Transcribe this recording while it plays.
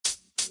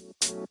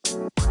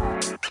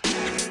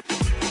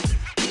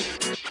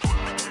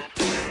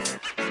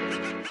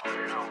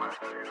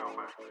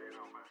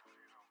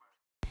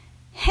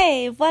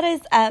Hey, what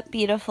is up,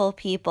 beautiful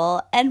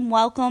people, and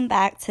welcome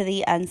back to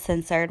The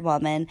Uncensored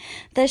Woman,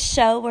 the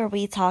show where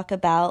we talk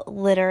about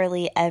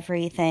literally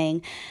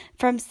everything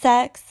from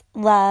sex,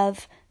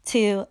 love,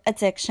 to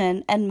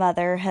addiction and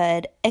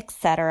motherhood,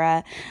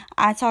 etc.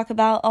 I talk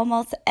about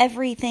almost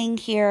everything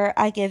here.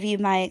 I give you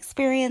my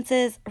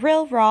experiences,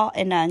 real, raw,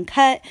 and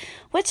uncut,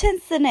 which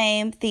hence the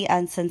name, The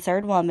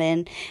Uncensored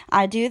Woman.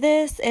 I do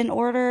this in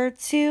order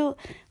to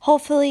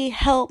hopefully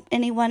help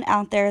anyone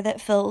out there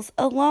that feels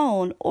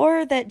alone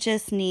or that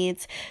just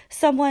needs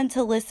someone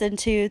to listen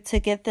to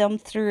get them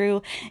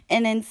through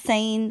an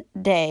insane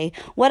day.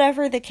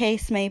 Whatever the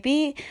case may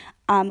be,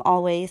 I'm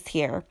always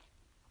here.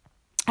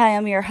 I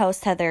am your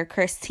host, Heather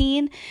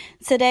Christine.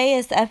 Today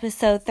is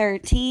episode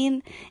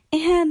 13,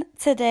 and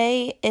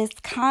today is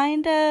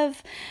kind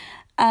of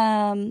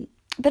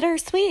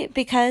bittersweet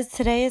because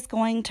today is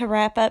going to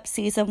wrap up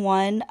season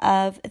 1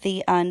 of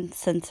The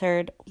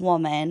Uncensored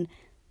Woman.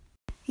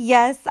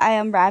 Yes, I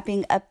am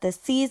wrapping up the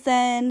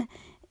season.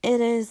 It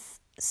is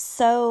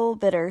so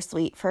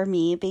bittersweet for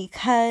me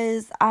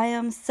because I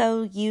am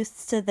so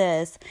used to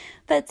this.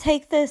 But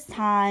take this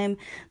time,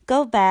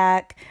 go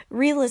back,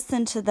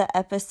 re-listen to the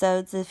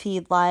episodes if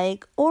you'd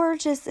like, or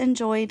just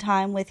enjoy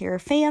time with your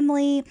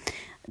family.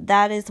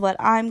 That is what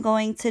I'm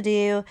going to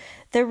do.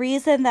 The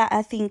reason that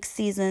I think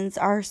seasons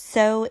are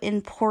so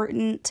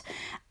important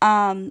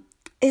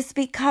is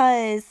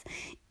because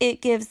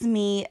it gives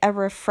me a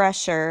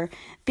refresher.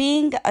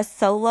 Being a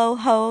solo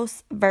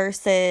host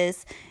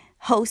versus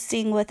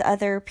hosting with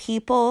other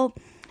people,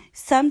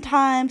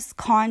 sometimes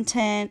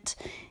content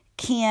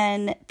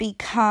can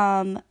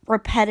become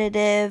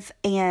repetitive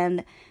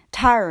and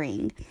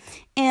tiring.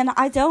 And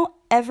I don't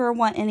ever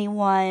want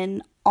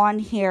anyone on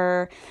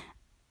here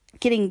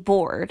getting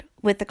bored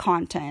with the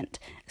content.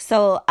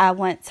 So I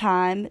want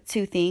time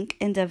to think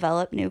and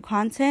develop new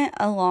content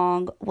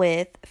along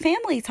with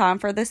family time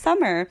for the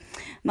summer.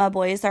 My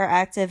boys are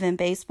active in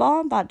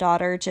baseball. My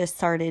daughter just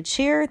started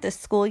cheer. The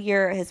school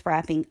year is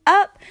wrapping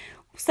up.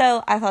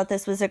 So I thought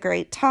this was a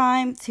great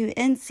time to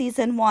end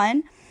season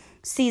 1.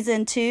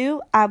 Season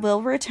 2, I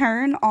will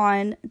return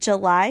on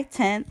July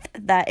 10th.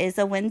 That is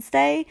a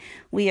Wednesday.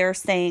 We are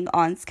staying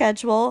on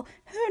schedule.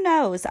 Who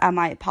knows? I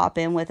might pop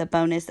in with a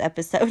bonus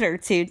episode or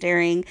two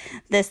during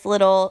this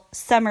little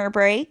summer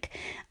break.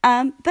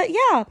 But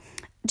yeah,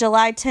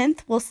 July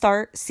 10th will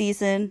start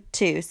season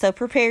 2. So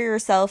prepare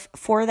yourself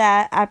for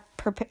that.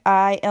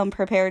 I am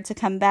prepared to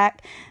come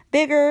back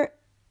bigger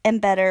and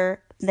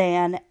better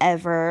than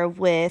ever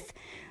with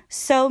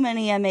so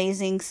many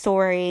amazing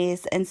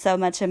stories and so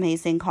much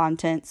amazing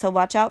content. So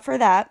watch out for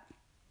that.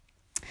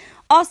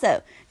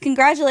 Also,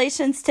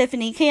 congratulations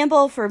Tiffany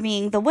Campbell for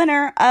being the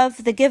winner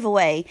of the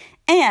giveaway,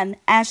 and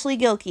Ashley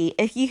Gilkey.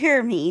 If you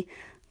hear me,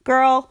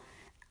 girl,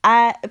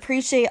 I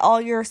appreciate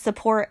all your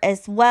support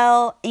as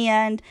well.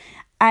 And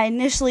I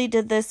initially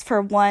did this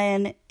for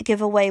one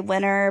giveaway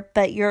winner,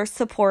 but your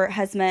support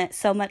has meant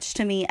so much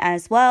to me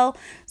as well.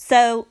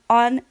 So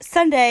on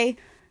Sunday,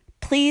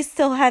 please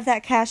still have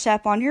that Cash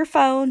App on your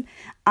phone.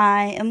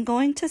 I am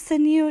going to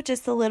send you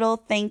just a little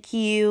thank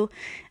you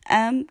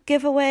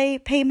giveaway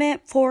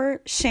payment for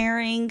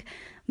sharing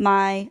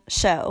my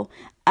show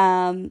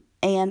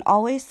and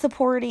always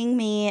supporting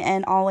me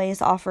and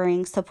always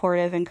offering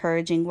supportive,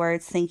 encouraging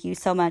words. Thank you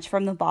so much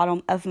from the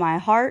bottom of my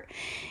heart.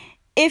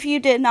 If you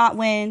did not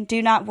win,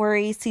 do not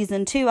worry.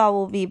 Season 2, I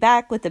will be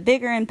back with a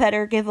bigger and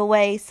better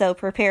giveaway, so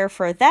prepare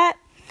for that.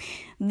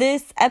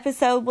 This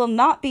episode will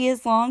not be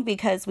as long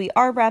because we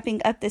are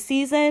wrapping up the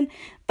season,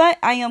 but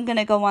I am going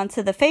to go on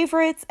to the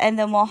favorites and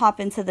then we'll hop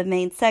into the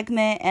main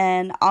segment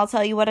and I'll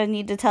tell you what I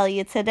need to tell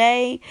you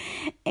today.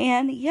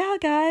 And yeah,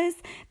 guys,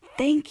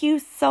 thank you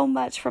so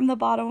much from the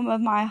bottom of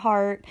my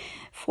heart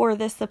for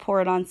the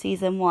support on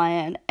season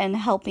 1 and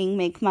helping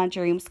make my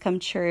dreams come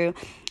true.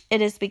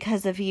 It is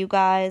because of you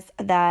guys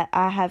that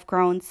I have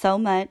grown so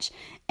much,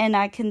 and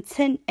I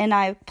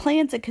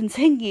plan to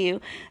continue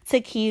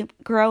to keep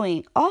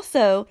growing.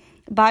 Also,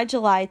 by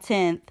July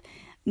 10th,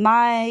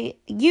 my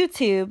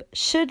YouTube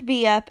should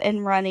be up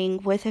and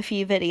running with a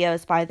few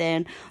videos by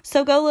then.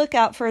 So go look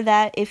out for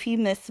that if you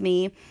miss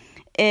me.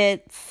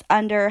 It's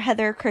under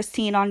Heather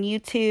Christine on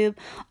YouTube,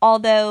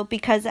 although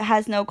because it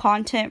has no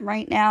content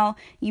right now,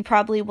 you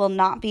probably will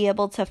not be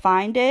able to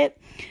find it.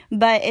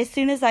 But as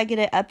soon as I get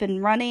it up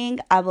and running,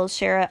 I will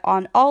share it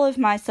on all of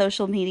my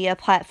social media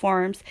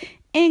platforms,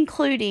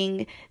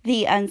 including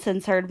the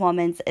Uncensored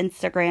Woman's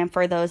Instagram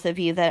for those of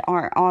you that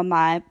aren't on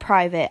my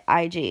private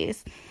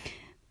IGs.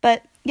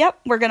 But yep,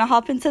 we're going to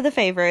hop into the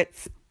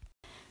favorites.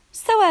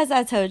 So as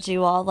I told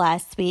you all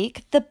last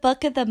week, the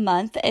book of the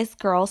month is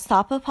Girl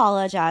Stop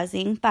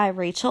Apologizing by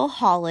Rachel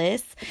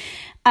Hollis.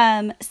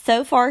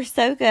 So far,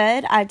 so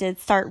good. I did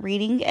start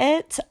reading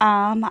it.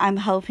 I'm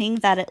hoping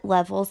that it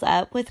levels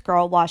up with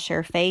Girl Wash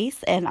Your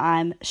Face, and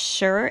I'm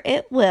sure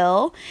it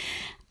will.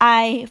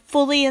 I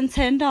fully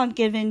intend on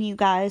giving you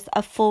guys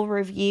a full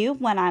review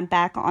when I'm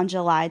back on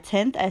July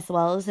 10th, as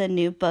well as a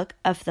new book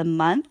of the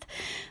month.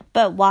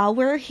 But while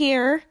we're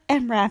here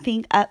and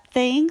wrapping up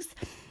things,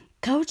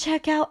 go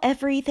check out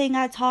everything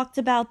I talked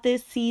about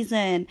this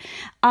season.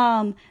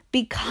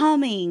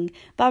 Becoming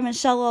by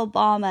Michelle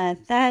Obama.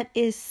 That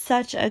is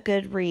such a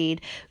good read.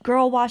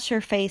 Girl Wash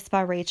Your Face by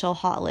Rachel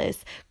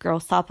Hollis. Girl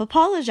Stop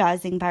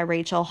Apologizing by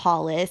Rachel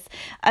Hollis.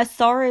 A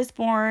Star is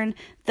Born,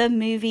 the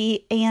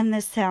movie and the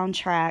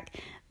soundtrack.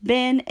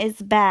 Ben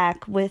is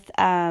back with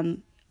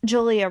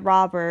Julia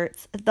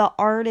Roberts, the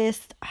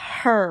artist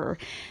Her.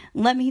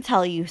 Let me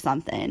tell you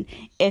something.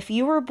 If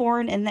you were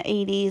born in the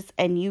 80s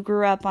and you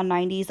grew up on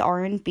 90s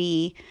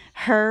R&B,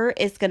 Her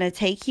is going to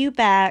take you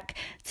back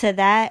to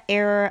that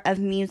era of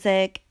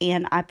music,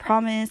 and I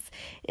promise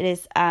it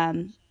is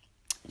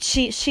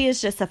she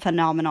is just a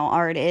phenomenal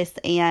artist,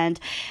 and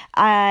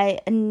I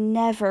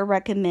never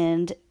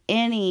recommend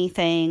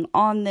anything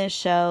on this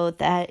show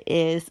that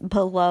is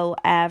below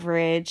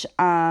average.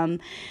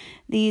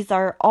 These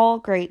are all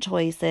great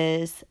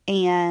choices,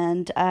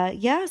 and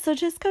so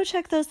just go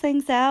check those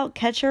things out.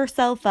 Catch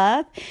yourself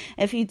up.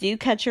 If you do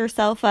catch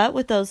yourself up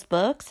with those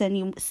books and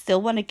you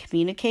still want to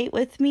communicate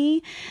with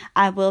me,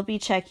 I'll still be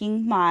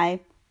checking my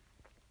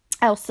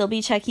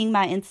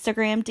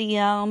Instagram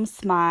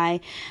DMs, my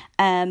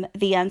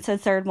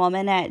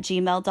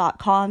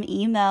theuncensoredwoman@gmail.com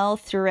email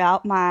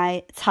throughout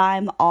my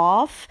time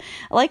off.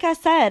 Like I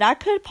said, I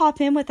could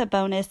pop in with a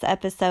bonus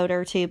episode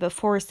or two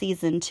before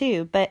season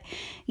 2, but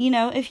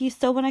if you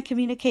still want to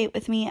communicate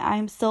with me,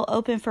 I'm still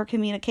open for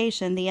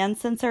communication. The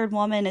Uncensored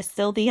Woman is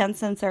still the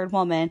Uncensored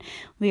Woman.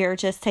 We are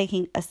just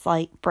taking a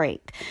slight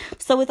break.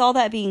 So with all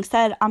that being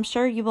said, I'm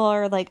sure you all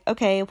are like,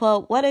 okay,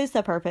 well, what is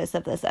the purpose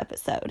of this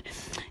episode?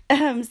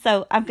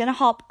 So I'm going to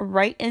hop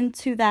right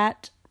into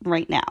that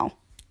right now.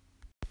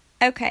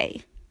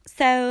 Okay,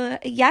 so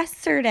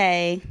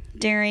yesterday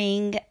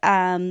during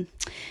a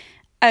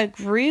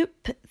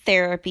group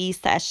therapy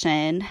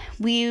session,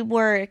 we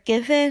were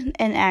given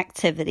an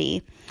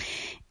activity.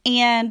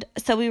 And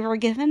so we were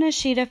given a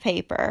sheet of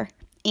paper.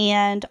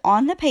 And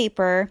on the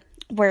paper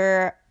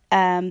were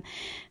 2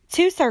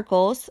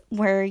 circles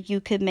where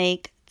you could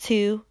make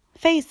 2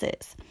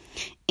 faces.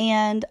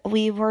 And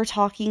we were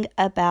talking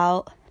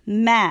about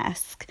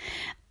mask.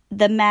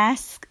 The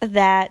mask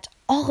that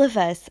all of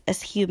us as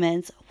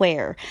humans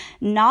wear,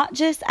 not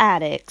just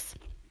addicts.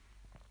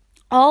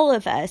 All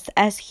of us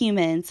as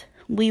humans,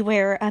 we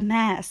wear a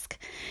mask,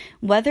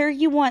 whether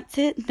you want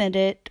to admit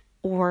it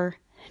or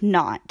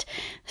not.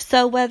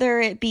 So whether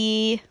it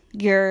be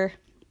you're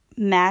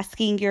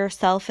masking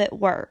yourself at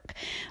work,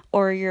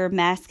 or you're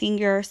masking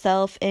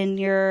yourself in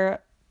your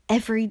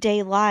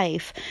everyday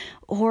life,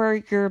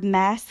 or you're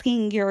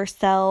masking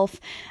yourself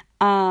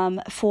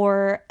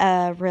for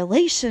a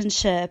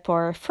relationship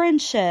or a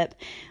friendship,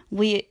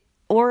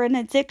 or an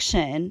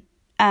addiction,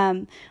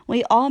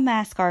 we all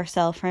mask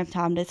ourselves from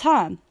time to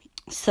time.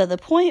 So the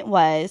point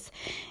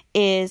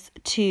is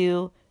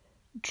to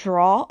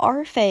draw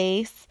our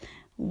face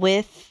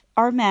with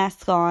our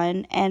mask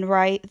on and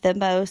write the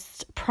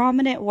most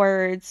prominent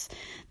words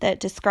that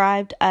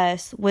described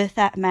us with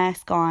that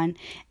mask on,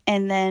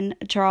 and then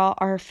draw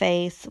our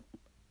face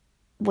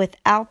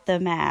without the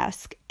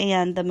mask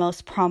and the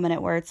most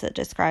prominent words that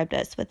described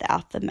us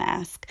without the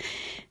mask.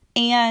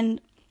 And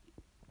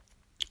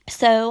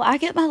so I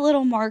get my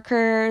little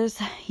markers.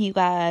 You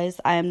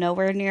guys, I am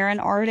nowhere near an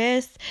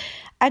artist.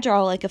 I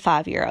draw like a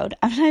 5-year-old.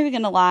 I'm not even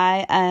going to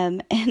lie.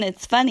 And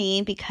it's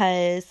funny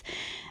because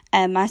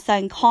my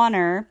son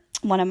Connor,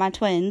 one of my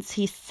twins,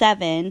 he's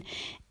 7,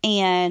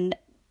 and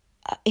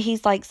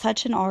he's like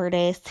such an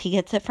artist. He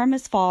gets it from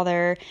his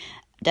father.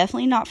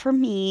 Definitely not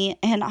from me.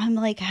 And I'm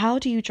like, how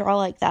do you draw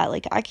like that?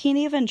 Like, I can't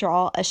even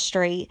draw a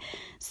straight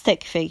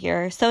stick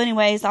figure. So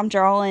anyways, I'm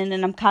drawing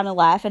and I'm kind of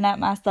laughing at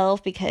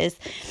myself because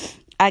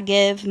I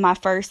give my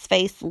first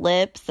face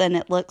lips and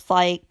it looks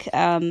like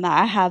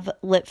I have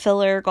lip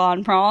filler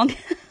gone wrong.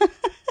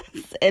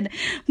 And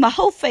my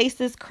whole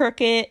face is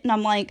crooked. And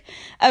I'm like,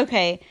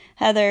 okay,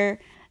 Heather,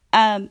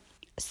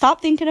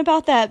 stop thinking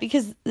about that,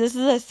 because this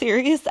is a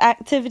serious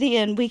activity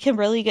and we can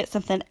really get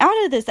something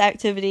out of this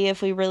activity if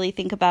we really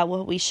think about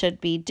what we should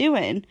be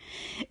doing.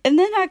 And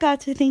then I got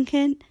to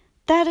thinking,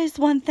 that is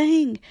one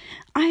thing.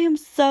 I am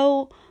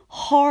so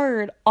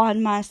hard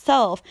on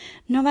myself,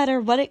 no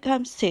matter what it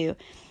comes to.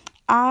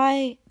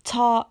 I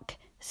talk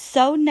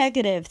so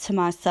negative to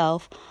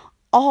myself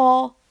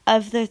all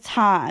of the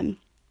time.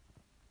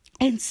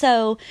 And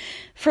so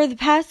for the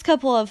past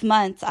couple of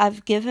months,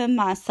 I've given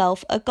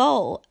myself a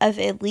goal of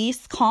at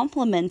least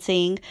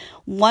complimenting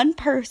one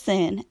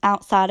person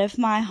outside of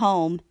my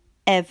home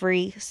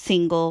every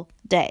single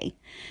day.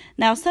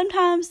 Now,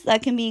 sometimes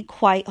that can be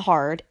quite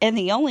hard, and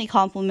the only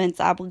compliments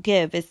I will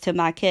give is to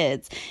my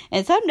kids.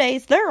 And some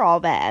days they're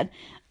all bad.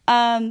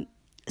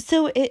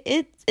 So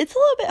it's a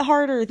little bit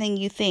harder than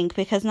you think,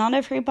 because not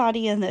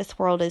everybody in this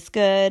world is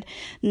good.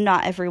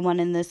 Not everyone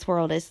in this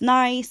world is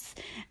nice,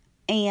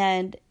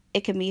 and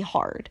it can be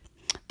hard.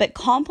 but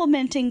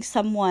complimenting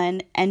someone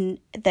and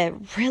that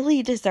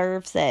really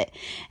deserves it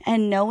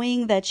and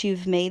knowing that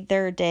you've made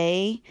their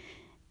day,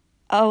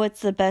 oh,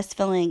 it's the best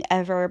feeling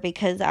ever,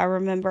 because I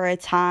remember a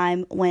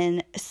time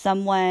when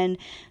someone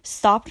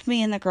stopped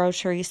me in the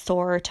grocery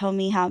store, told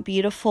me how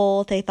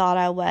beautiful they thought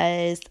I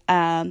was.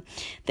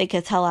 They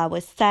could tell I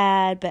was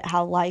sad, but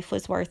how life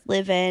was worth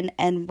living.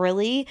 And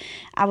really,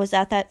 I was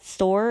at that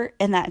store,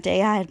 and that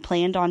day I had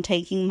planned on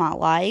taking my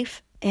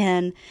life,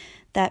 and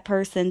that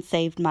person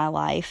saved my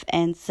life.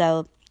 And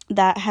so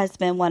that has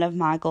been one of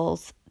my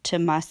goals to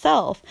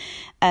myself,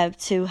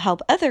 to help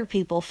other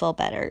people feel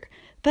better.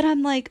 But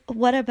I'm like,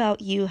 what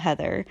about you,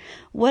 Heather?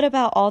 What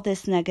about all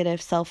this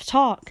negative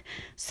self-talk?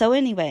 So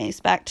anyways,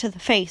 back to the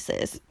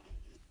faces.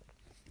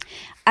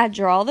 I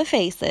draw the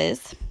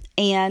faces,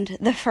 and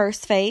the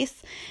first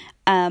face,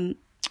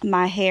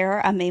 my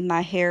hair, I made my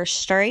hair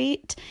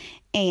straight,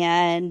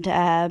 and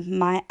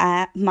my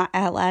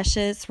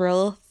eyelashes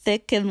real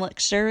thick and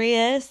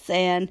luxurious,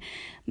 and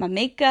my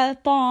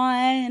makeup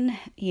on,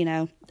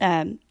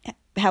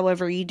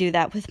 however you do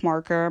that with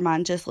marker.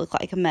 Mine just looked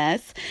like a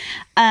mess.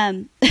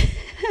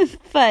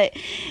 But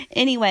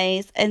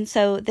anyways, and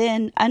so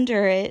then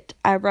under it,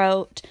 I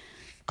wrote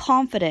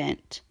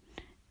confident,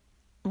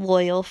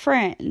 loyal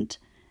friend,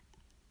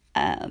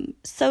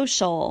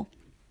 social.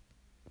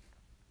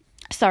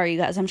 Sorry, you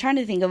guys, I'm trying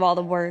to think of all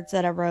the words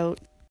that I wrote.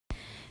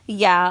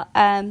 Yeah,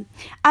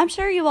 I'm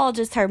sure you all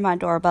just heard my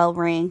doorbell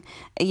ring,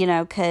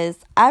 because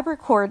I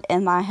record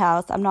in my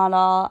house. I'm not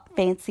all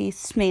fancy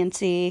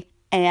schmancy,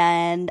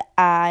 and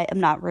I am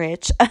not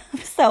rich,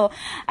 so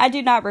I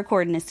do not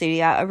record in a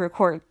studio. I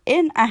record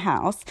in a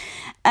house.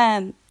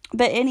 But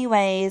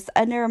anyways,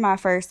 under my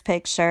first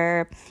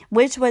picture,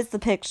 which was the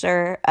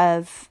picture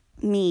of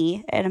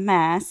me in a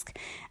mask,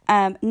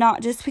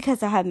 not just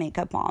because I have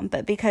makeup on,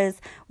 but because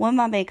when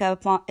my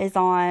makeup is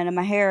on and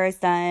my hair is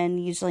done,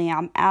 usually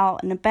I'm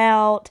out and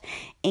about,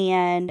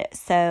 and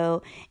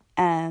so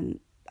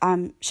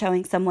I'm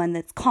showing someone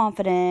that's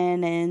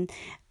confident and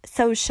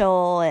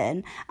social,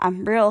 and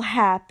I'm real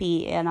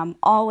happy, and I'm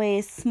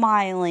always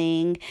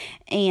smiling,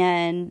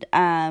 and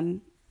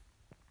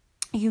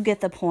you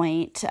get the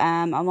point.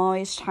 I'm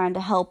always trying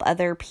to help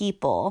other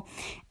people.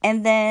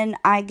 And then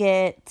I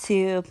get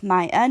to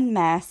my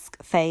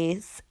unmasked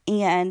face,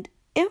 and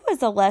it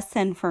was a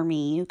lesson for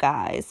me, you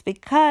guys,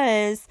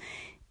 because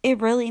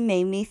it really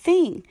made me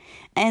think.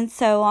 And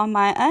so on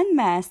my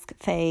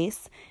unmasked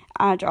face,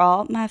 I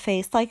draw my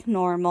face like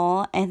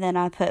normal, and then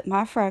I put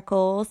my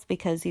freckles,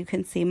 because you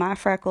can see my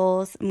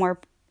freckles more,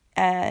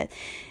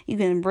 you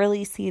can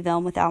really see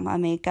them without my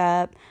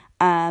makeup.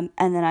 And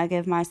then I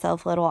give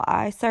myself little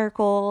eye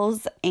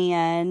circles,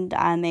 and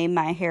I made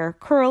my hair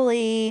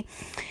curly,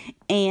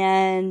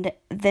 and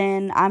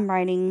then I'm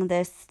writing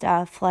this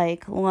stuff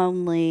like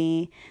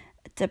lonely,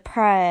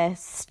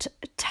 depressed,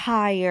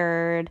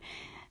 tired,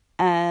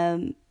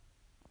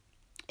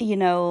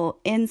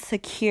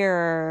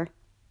 insecure.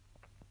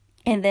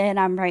 And then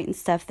I'm writing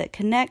stuff that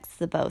connects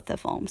the both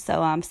of them.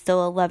 So I'm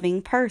still a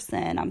loving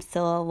person. I'm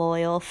still a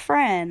loyal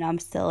friend. I'm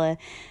still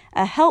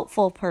a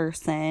helpful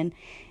person.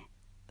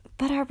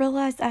 But I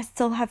realized I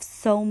still have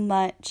so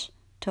much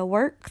to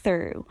work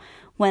through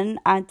when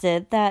I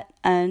did that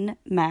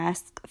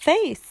unmasked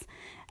face.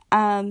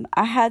 I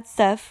had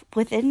stuff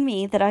within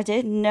me that I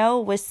didn't know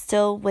was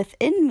still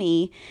within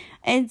me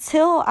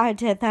until I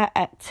did that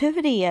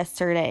activity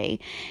yesterday.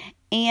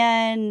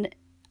 And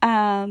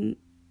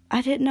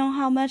I didn't know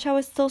how much I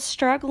was still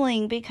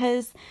struggling,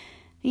 because,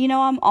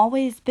 I'm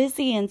always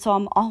busy, and so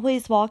I'm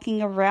always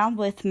walking around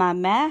with my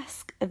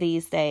mask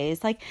these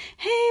days. Like,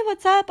 hey,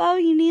 what's up? Oh,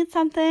 you need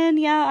something?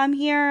 Yeah, I'm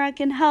here. I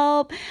can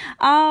help.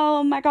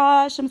 Oh my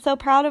gosh, I'm so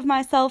proud of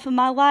myself and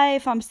my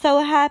life. I'm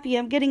so happy.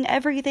 I'm getting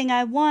everything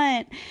I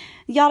want.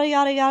 Yada,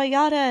 yada, yada,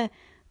 yada.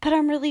 But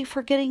I'm really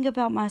forgetting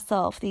about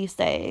myself these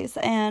days.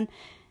 And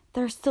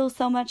there's still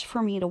so much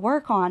for me to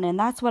work on. And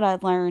that's what I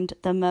learned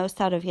the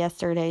most out of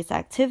yesterday's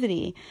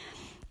activity.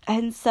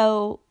 And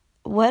so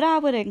what I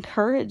would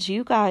encourage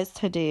you guys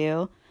to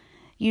do,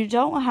 you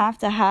don't have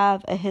to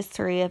have a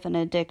history of an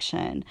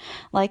addiction.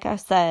 Like I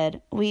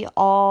said, we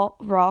all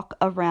walk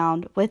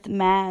around with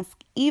masks,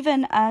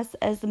 even us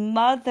as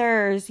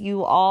mothers,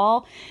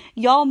 y'all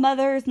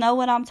mothers know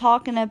what I'm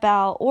talking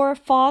about, or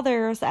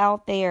fathers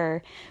out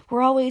there.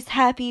 We're always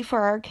happy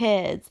for our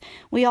kids.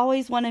 We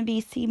always want to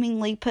be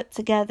seemingly put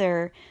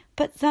together,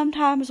 but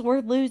sometimes we're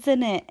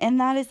losing it, and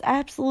that is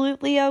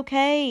absolutely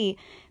okay.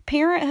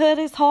 Parenthood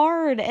is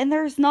hard, and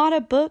there's not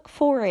a book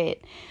for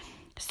it.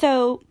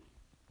 So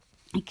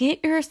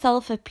get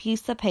yourself a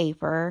piece of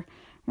paper,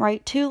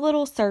 write 2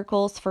 little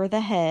circles for the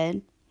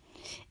head,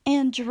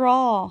 and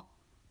draw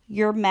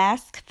your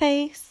masked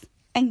face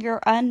and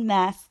your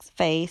unmasked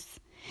face,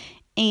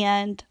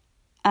 and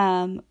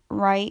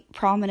write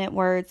prominent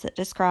words that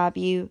describe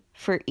you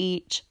for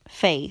each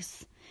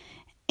face.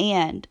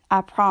 And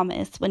I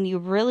promise, when you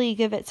really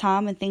give it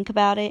time and think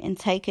about it and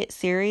take it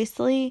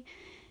seriously,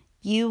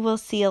 you will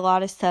see a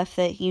lot of stuff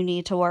that you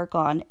need to work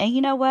on. And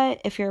you know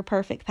what? If you're a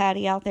perfect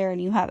Patty out there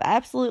and you have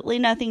absolutely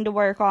nothing to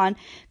work on,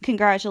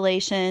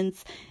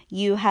 congratulations.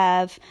 You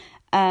have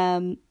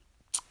won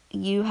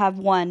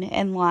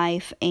in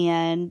life,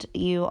 and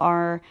you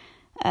are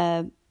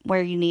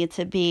where you need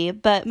to be.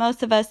 But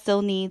most of us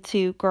still need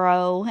to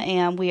grow,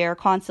 and we are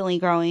constantly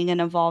growing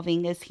and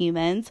evolving as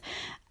humans.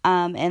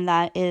 And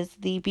that is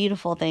the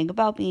beautiful thing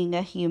about being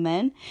a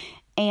human.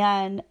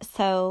 And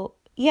so,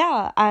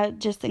 yeah, I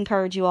just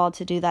encourage you all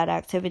to do that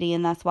activity,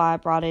 and that's why I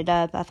brought it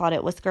up. I thought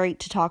it was great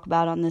to talk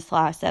about on this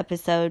last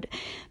episode,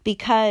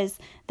 because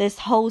this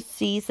whole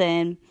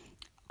season,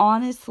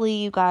 honestly,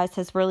 you guys,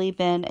 has really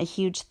been a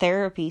huge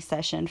therapy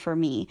session for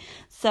me.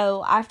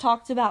 So I've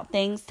talked about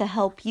things to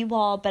help you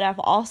all, but I've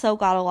also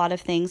got a lot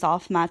of things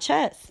off my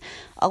chest.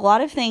 A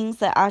lot of things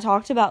that I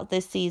talked about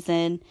this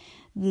season,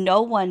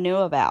 no one knew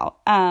about.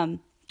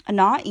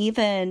 Not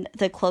even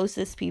the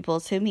closest people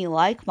to me,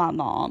 like my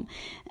mom.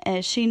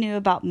 She knew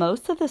about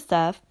most of the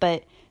stuff,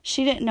 but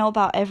she didn't know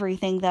about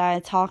everything that I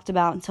had talked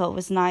about. And so it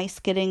was nice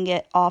getting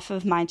it off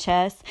of my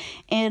chest,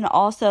 and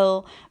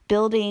also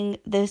building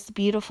this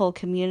beautiful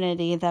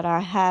community that I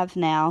have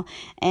now.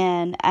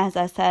 And as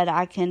I said,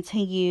 I plan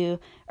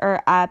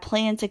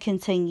to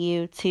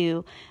continue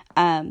to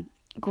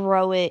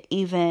grow it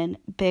even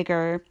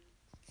bigger.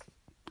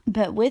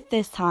 But with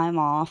this time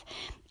off,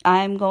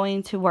 I'm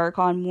going to work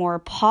on more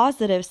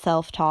positive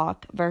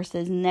self-talk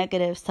versus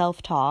negative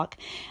self-talk.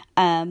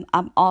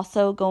 I'm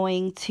also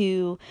going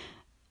to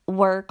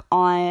work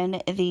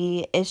on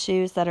the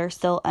issues that are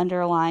still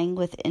underlying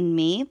within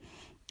me.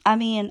 I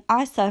mean,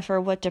 I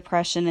suffer with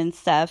depression and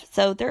stuff,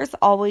 so there's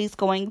always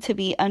going to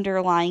be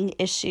underlying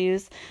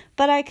issues,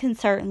 but I can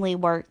certainly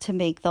work to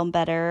make them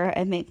better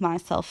and make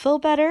myself feel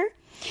better.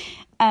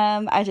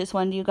 I just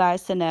wanted you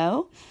guys to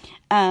know.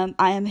 I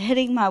am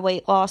hitting my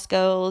weight loss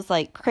goals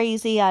like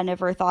crazy. I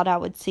never thought I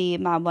would see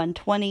my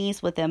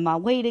 120s within my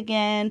weight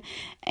again,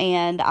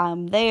 and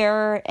I'm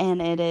there,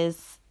 and it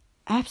is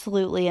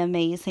absolutely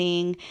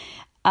amazing.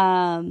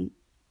 I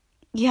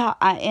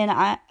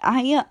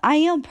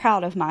am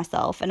proud of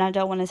myself, and I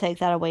don't want to take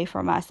that away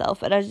from myself,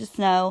 but I just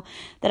know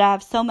that I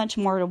have so much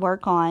more to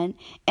work on,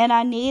 and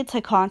I need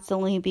to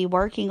constantly be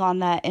working on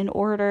that in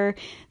order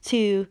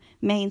to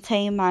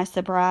maintain my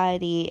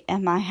sobriety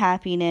and my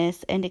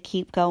happiness, and to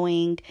keep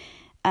going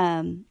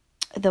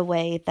the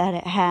way that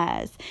it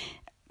has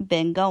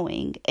been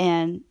going,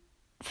 and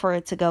for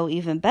it to go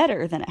even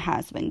better than it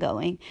has been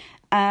going.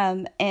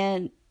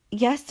 And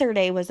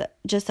yesterday was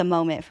just a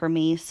moment for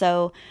me.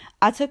 So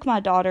I took my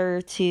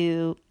daughter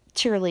to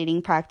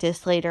cheerleading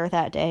practice later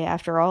that day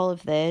after all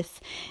of this,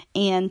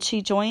 and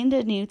she joined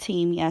a new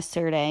team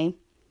yesterday.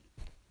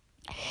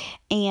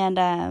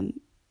 And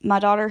my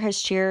daughter has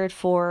cheered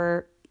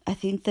for, I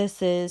think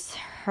this is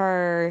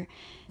her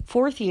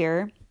 4th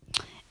year.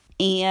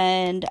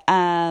 And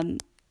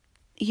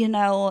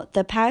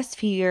the past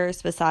few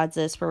years besides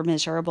this were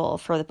miserable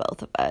for the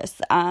both of us.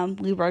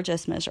 We were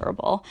just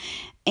miserable.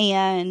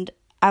 And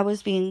I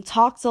was being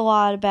talked a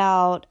lot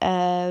about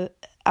a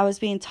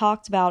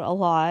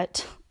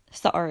lot.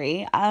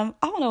 Sorry. I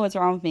don't know what's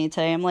wrong with me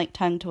today. I'm like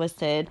tongue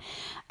twisted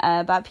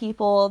about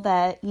people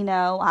that,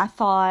 I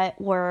thought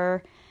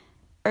were,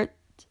 or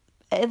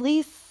at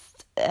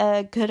least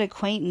good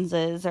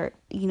acquaintances, or,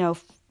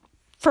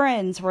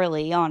 friends,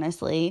 really,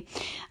 honestly.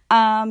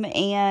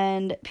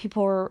 And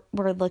people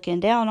were looking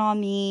down on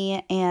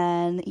me,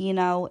 and,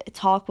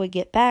 talk would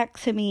get back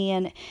to me,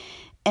 and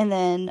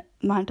then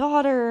my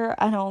daughter,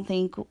 I don't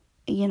think,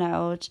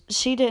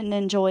 she didn't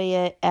enjoy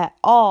it at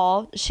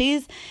all.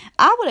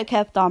 I would have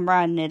kept on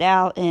riding it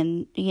out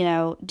and,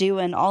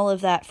 doing all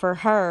of that for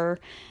her,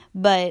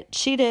 but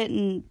she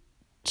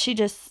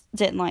just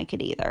didn't like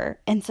it either.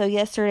 And so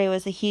yesterday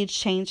was a huge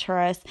change for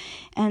us,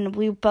 and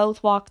we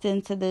both walked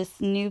into this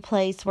new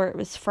place where it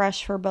was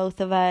fresh for both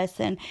of us,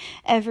 and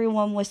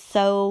everyone was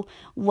so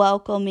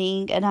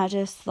welcoming. And I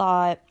just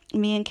thought,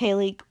 me and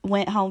Kaylee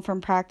went home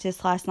from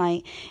practice last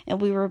night,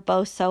 and we were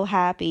both so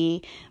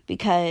happy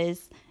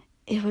because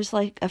it was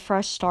like a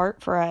fresh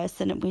start for us,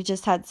 and we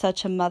just had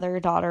such a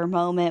mother-daughter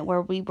moment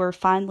where we were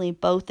finally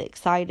both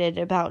excited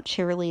about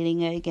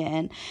cheerleading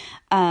again.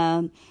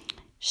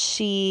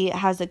 She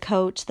has a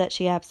coach that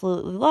she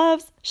absolutely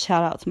loves.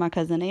 Shout out to my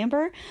cousin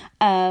Amber.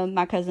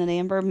 My cousin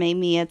Amber made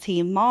me a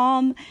team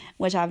mom,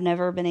 which I've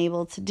never been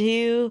able to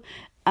do.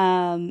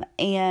 And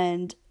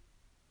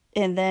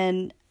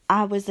then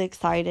I was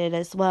excited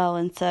as well.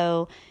 And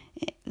so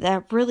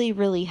that really,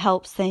 really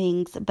helps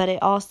things. But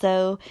it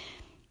also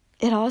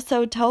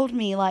told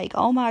me, like,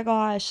 oh my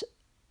gosh,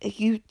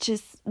 you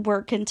just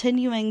were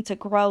continuing to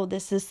grow.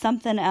 This is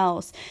something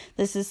else.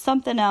 This is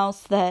something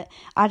else that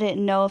I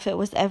didn't know if it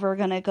was ever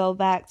going to go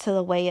back to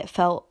the way it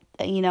felt,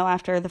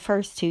 after the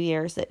first 2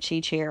 years that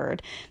she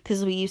cheered,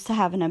 because we used to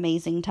have an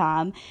amazing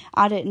time.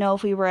 I didn't know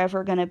if we were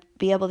ever going to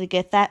be able to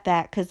get that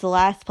back, because the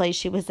last place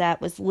she was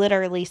at was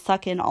literally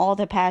sucking all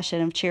the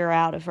passion of cheer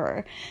out of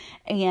her.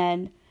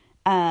 And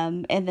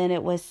then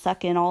it was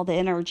sucking all the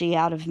energy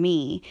out of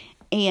me.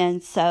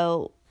 And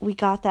so we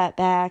got that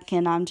back,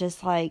 and I'm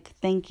just like,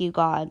 thank you,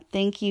 God.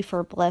 Thank you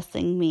for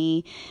blessing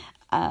me.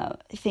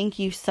 Thank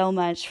you so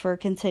much for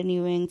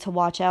continuing to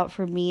watch out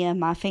for me and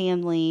my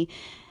family.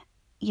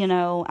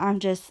 I'm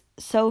just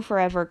so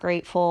forever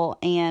grateful,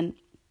 and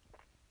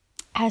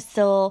I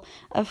still,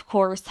 of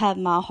course, have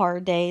my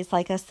hard days.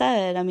 Like I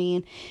said, I'm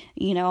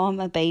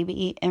a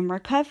baby in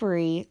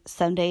recovery.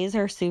 Some days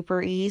are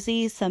super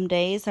easy, some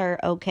days are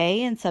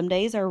okay, and some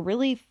days are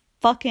really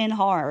fucking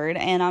hard.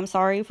 And I'm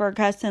sorry for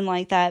cussing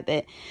like that,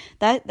 but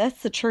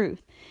that's the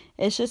truth.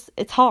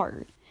 It's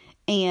hard.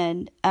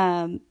 And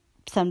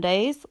some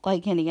days,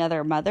 like any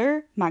other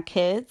mother, my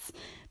kids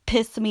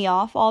piss me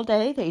off all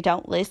day. They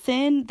don't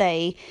listen.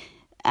 They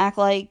act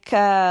like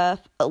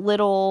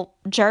little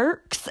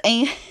jerks,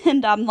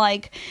 and I'm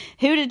like,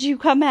 who did you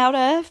come out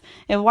of,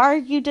 and why are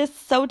you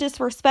just so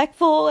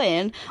disrespectful,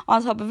 and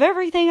on top of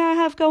everything I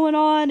have going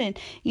on, and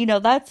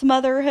that's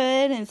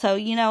motherhood. And so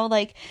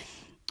like,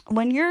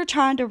 when you're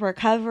trying to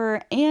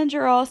recover and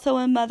you're also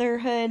in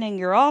motherhood and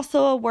you're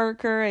also a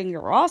worker and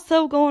you're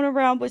also going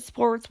around with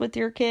sports with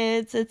your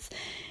kids,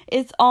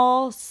 it's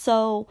all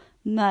so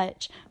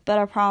much, but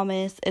I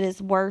promise it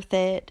is worth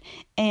it.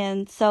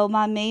 And so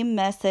my main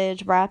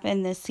message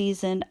wrapping this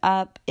season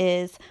up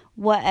is,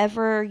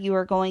 whatever you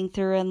are going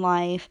through in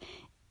life,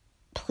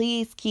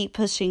 please keep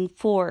pushing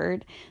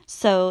forward.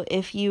 So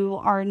if you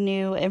are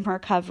new in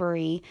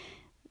recovery,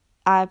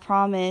 I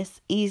promise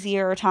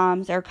easier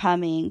times are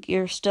coming.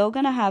 You're still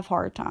going to have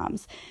hard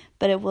times,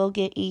 but it will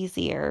get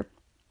easier.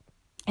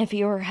 If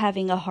you're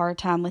having a hard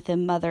time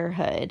within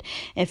motherhood,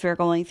 if you're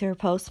going through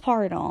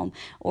postpartum,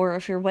 or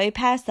if you're way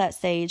past that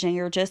stage and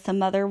you're just a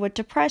mother with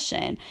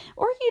depression,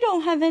 or you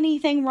don't have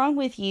anything wrong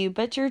with you,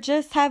 but you're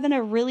just having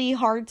a really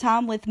hard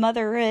time with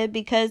motherhood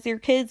because your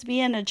kid's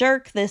being a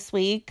jerk this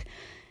week,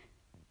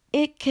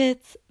 it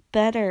gets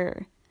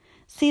better.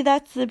 See,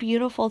 that's the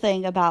beautiful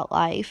thing about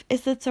life,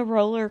 is it's a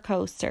roller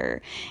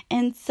coaster.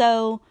 And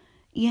so,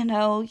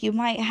 you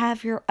might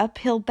have your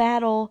uphill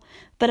battle,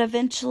 but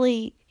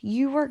eventually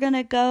you are going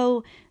to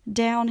go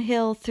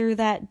downhill through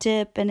that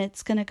dip, and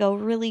it's going to go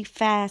really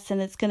fast,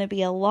 and it's going to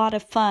be a lot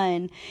of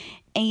fun,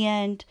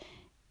 and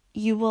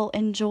you will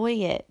enjoy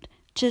it.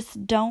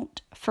 Just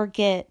don't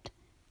forget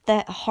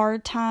that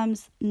hard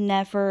times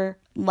never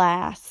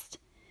last,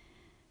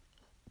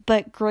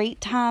 but great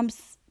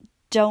times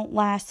don't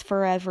last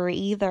forever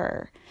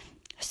either.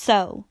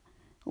 So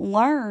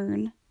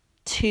learn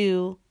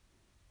to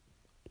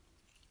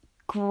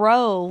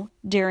grow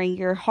during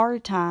your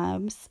hard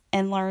times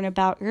and learn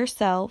about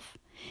yourself.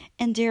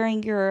 And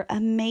during your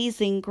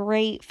amazing,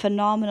 great,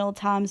 phenomenal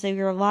times of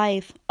your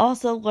life,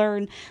 also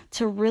learn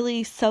to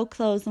really soak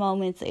those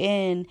moments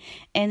in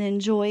and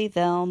enjoy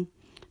them,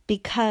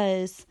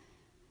 because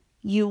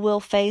you will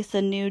face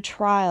a new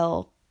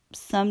trial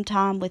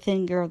sometime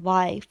within your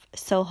life.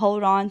 So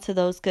hold on to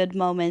those good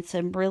moments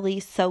and really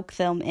soak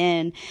them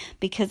in,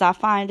 because I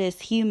find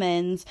as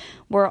humans,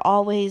 we're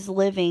always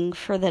living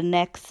for the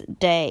next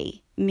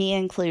day, me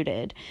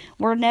included.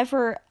 We're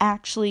never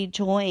actually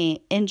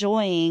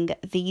enjoying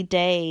the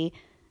day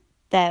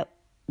that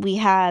we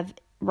have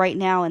right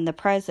now in the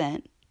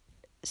present.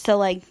 So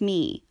like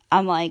me,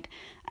 I'm like,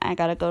 I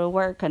gotta go to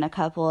work in a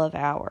couple of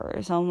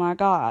hours. Oh my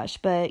gosh.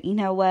 But you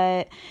know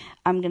what?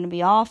 I'm gonna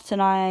be off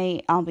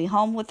tonight. I'll be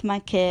home with my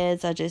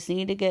kids. I just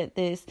need to get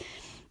this,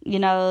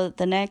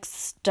 the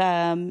next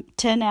 10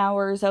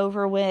 hours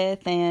over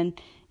with, and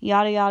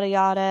yada, yada,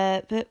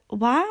 yada. But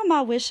why am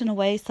I wishing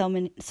away so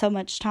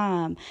much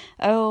time?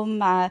 Oh,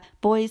 my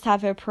boys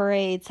have a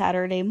parade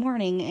Saturday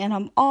morning, and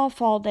I'm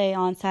off all day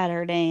on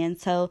Saturday, and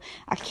so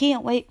I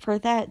can't wait for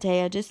that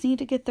day. I just need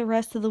to get the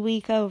rest of the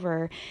week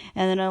over.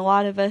 And then a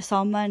lot of us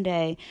on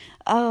Monday,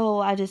 oh,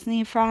 I just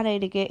need Friday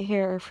to get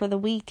here for the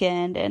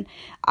weekend. And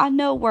I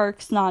know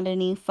work's not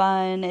any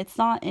fun. It's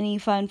not any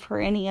fun for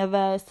any of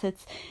us.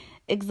 It's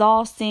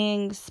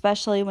exhausting,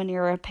 especially when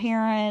you're a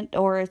parent,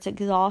 or it's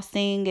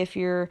exhausting if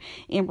you're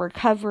in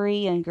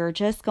recovery and you're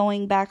just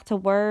going back to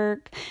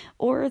work,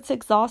 or it's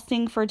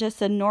exhausting for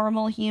just a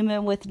normal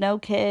human with no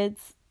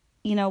kids,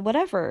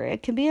 whatever.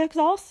 It can be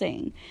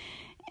exhausting.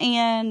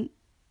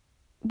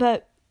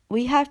 But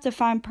we have to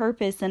find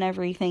purpose in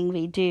everything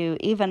we do,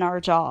 even our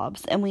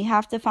jobs, and we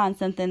have to find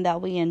something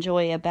that we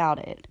enjoy about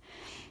it,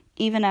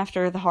 even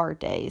after the hard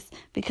days,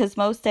 because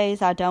most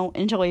days I don't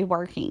enjoy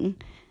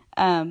working.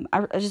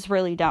 I just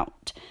really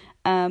don't.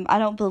 I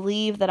don't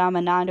believe that I'm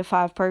a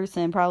 9-to-5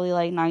 person, probably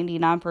like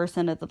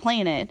 99% of the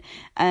planet,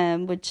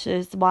 which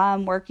is why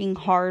I'm working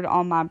hard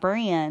on my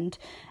brand.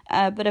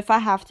 But if I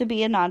have to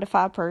be a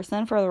 9-to-5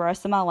 person for the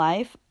rest of my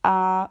life,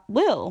 I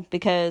will,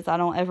 because I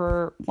don't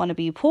ever want to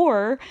be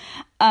poor.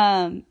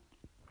 But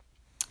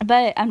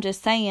I'm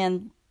just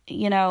saying,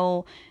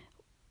 in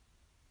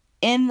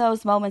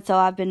those moments, though,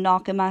 I've been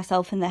knocking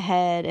myself in the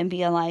head and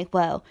being like,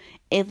 well,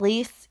 at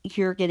least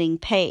you're getting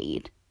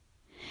paid.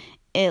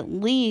 At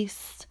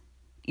least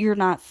you're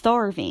not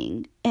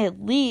starving.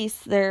 At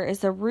least there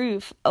is a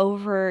roof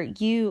over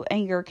you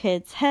and your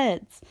kids'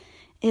 heads.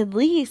 At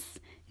least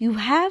you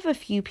have a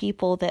few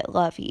people that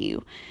love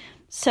you.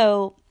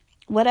 So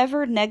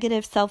whatever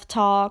negative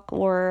self-talk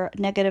or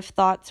negative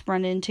thoughts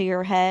run into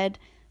your head,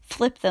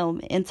 flip them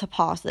into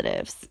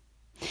positives.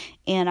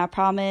 And I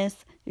promise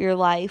your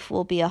life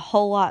will be a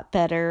whole lot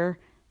better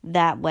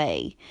that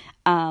way.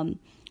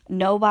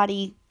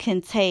 Nobody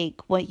can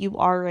take what you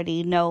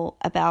already know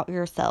about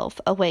yourself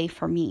away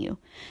from you.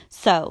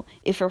 So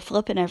if you're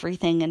flipping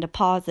everything into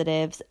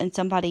positives and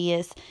somebody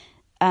is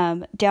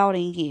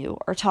doubting you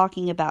or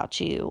talking about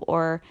you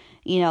or,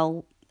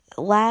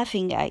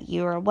 laughing at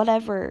you or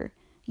whatever,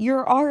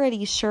 you're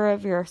already sure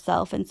of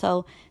yourself. And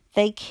so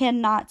they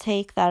cannot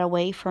take that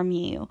away from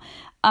you.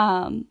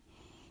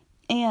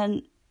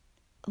 And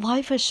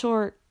life is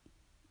short.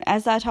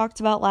 As I talked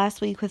about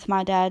last week with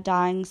my dad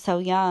dying so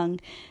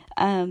young,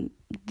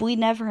 we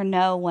never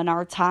know when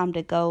our time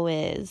to go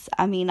is.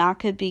 I mean, I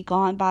could be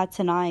gone by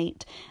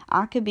tonight.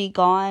 I could be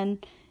gone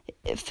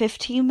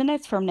 15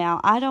 minutes from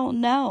now. I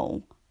don't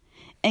know.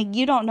 And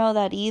you don't know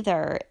that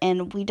either.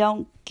 And we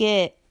don't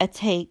get a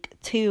take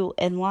two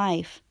in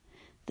life.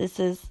 This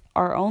is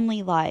our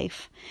only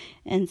life.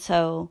 And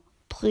so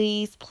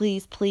please,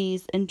 please,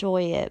 please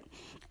enjoy it.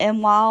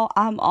 And while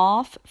I'm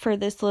off for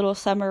this little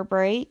summer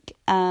break,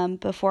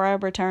 before I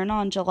return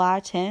on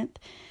July 10th,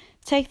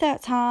 take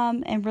that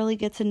time and really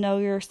get to know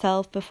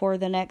yourself before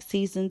the next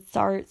season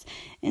starts.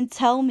 And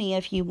tell me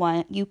if you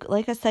want.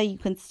 Like I say, you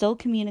can still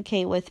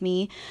communicate with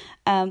me.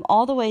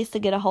 All the ways to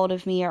get a hold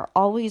of me are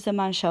always in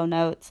my show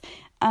notes.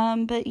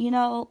 But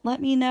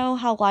let me know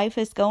how life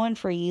is going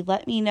for you.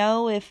 Let me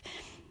know if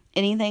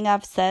anything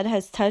I've said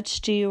has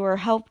touched you or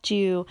helped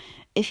you.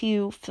 If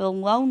you feel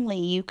lonely,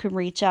 you can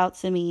reach out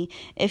to me.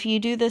 If you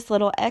do this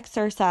little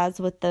exercise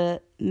with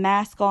the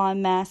mask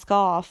on, mask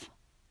off.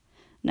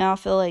 Now I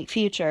feel like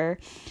Future.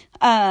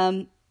 Is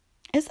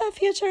that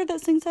Future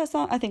that sings that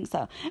song? I think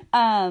so.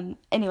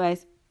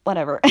 Anyways,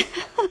 whatever.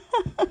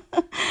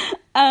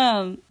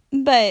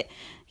 But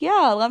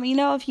yeah, let me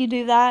know if you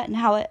do that and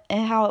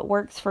how it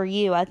works for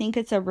you. I think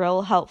it's a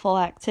real helpful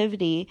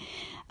activity.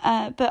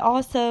 But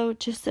also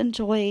just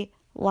enjoy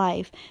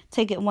life.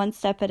 Take it one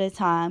step at a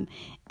time.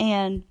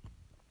 And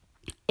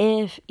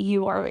if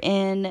you are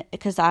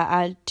because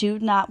I do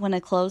not want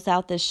to close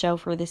out this show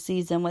for the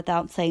season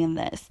without saying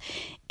this.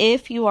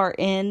 If you are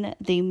in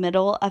the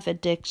middle of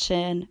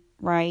addiction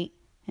right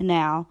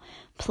now,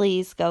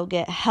 please go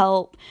get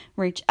help.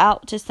 Reach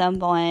out to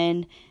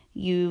someone.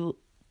 You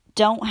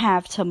don't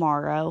have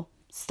tomorrow.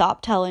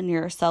 Stop telling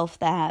yourself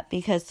that,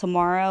 because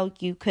tomorrow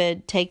you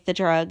could take the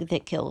drug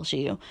that kills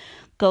you.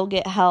 Go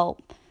get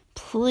help.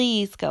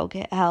 Please go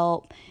get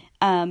help.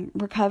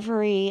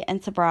 Recovery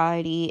and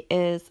sobriety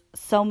is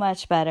so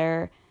much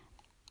better.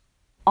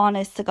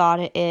 Honest to God,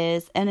 it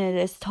is, and it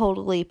is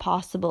totally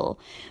possible.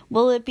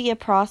 Will it be a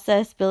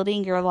process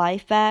building your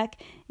life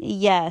back?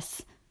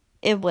 Yes,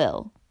 it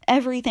will.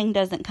 Everything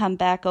doesn't come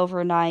back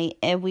overnight,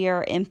 and we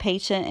are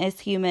impatient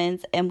as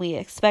humans, and we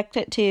expect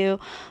it to,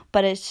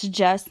 but it's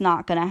just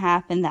not going to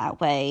happen that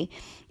way.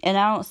 And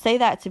I don't say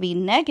that to be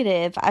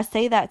negative. I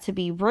say that to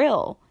be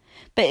real.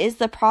 But is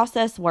the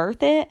process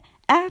worth it?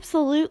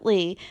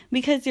 Absolutely,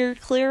 because you're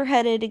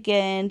clear-headed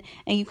again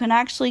and you can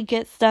actually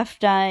get stuff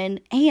done,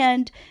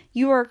 and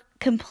you are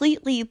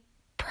completely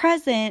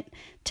present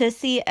to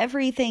see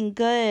everything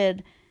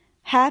good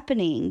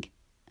happening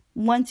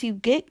once you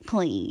get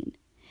clean.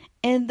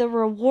 And the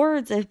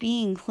rewards of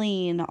being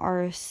clean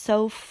are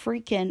so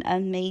freaking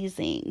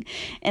amazing.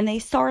 And they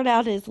start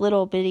out as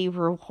little bitty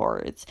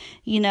rewards,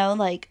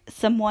 like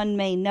someone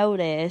may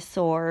notice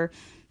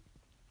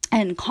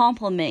and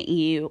compliment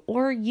you,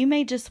 or you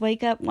may just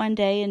wake up one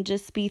day and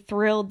just be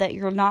thrilled that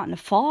you're not in a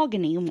fog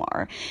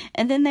anymore.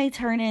 And then they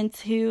turn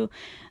into,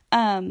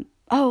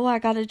 oh, I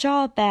got a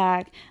job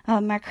back,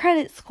 my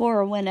credit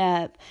score went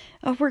up,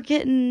 we're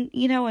getting,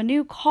 a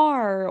new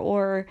car,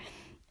 or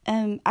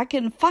I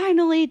can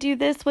finally do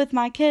this with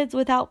my kids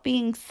without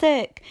being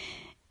sick.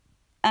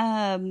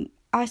 I'm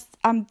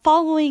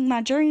following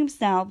my dreams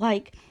now.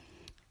 Like,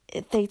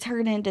 they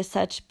turn into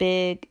such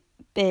big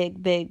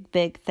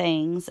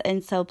things.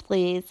 And so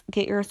please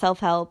get yourself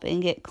help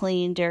and get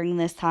clean during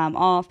this time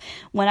off.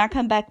 When I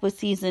come back with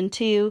season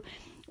 2,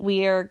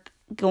 we are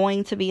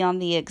going to be on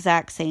the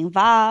exact same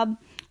vibe.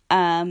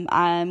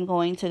 I'm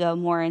going to go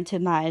more into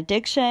my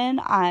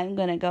addiction. I'm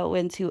going to go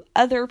into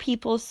other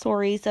people's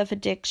stories of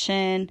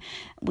addiction.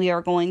 We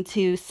are going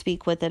to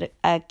speak with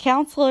a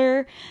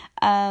counselor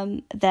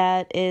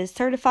that is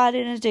certified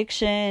in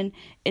addiction.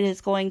 It is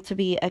going to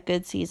be a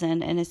good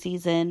season, and a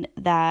season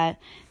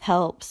that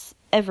helps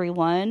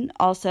everyone.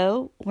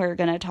 Also, we're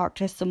going to talk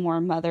to some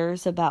more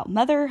mothers about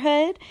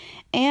motherhood,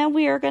 and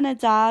we are going to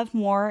dive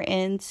more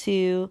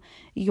into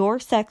your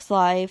sex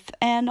life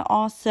and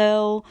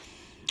also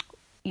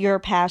your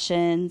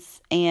passions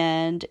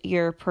and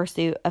your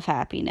pursuit of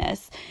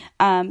happiness.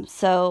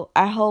 So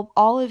I hope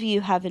all of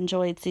you have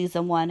enjoyed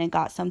season 1 and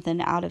got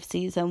something out of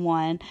season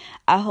 1.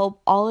 I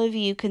hope all of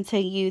you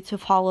continue to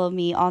follow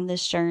me on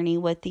this journey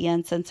with the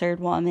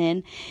Uncensored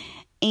Woman.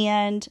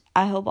 And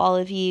I hope all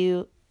of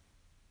you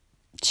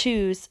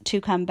choose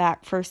to come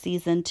back for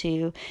season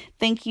 2.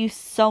 Thank you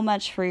so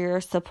much for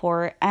your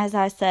support. As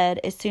I said,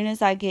 as soon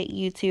as I get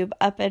YouTube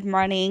up and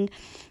running,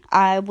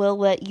 I will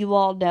let you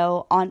all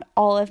know on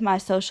all of my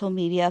social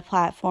media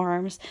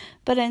platforms.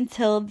 But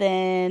until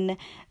then,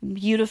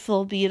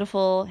 beautiful,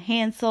 beautiful,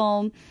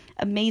 handsome,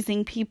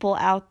 amazing people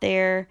out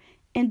there,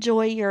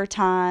 enjoy your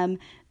time.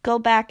 Go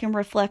back and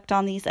reflect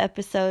on these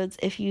episodes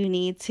if you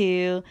need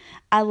to.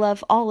 I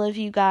love all of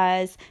you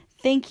guys.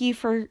 Thank you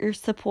for your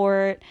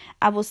support.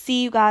 I will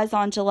see you guys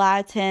on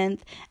July 10th.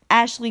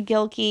 Ashley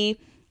Gilkey,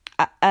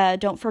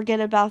 don't forget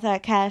about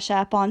that Cash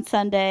App on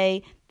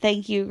Sunday.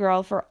 Thank you,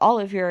 girl, for all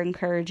of your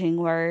encouraging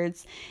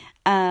words.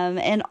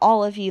 And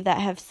all of you that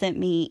have sent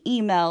me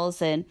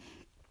emails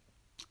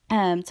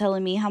and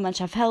telling me how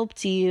much I've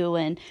helped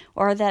you,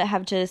 or that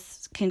have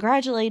just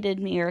congratulated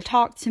me or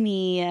talked to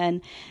me,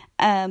 and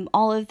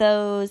all of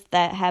those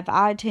that have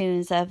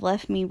iTunes, that have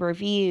left me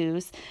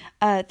reviews.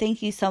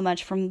 Thank you so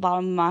much from the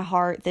bottom of my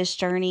heart. This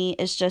journey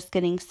is just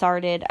getting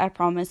started. I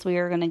promise we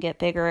are going to get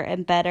bigger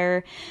and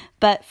better.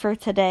 But for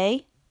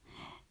today,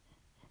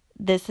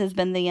 this has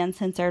been The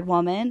Uncensored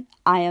Woman.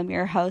 I am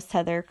your host,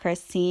 Heather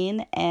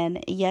Christine.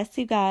 And yes,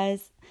 you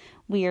guys,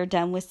 we are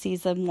done with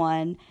season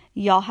 1.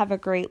 Y'all have a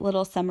great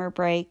little summer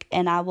break,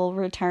 and I will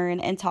return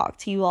and talk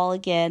to you all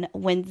again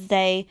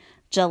Wednesday,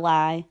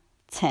 July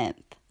 10th.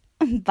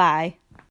 Bye.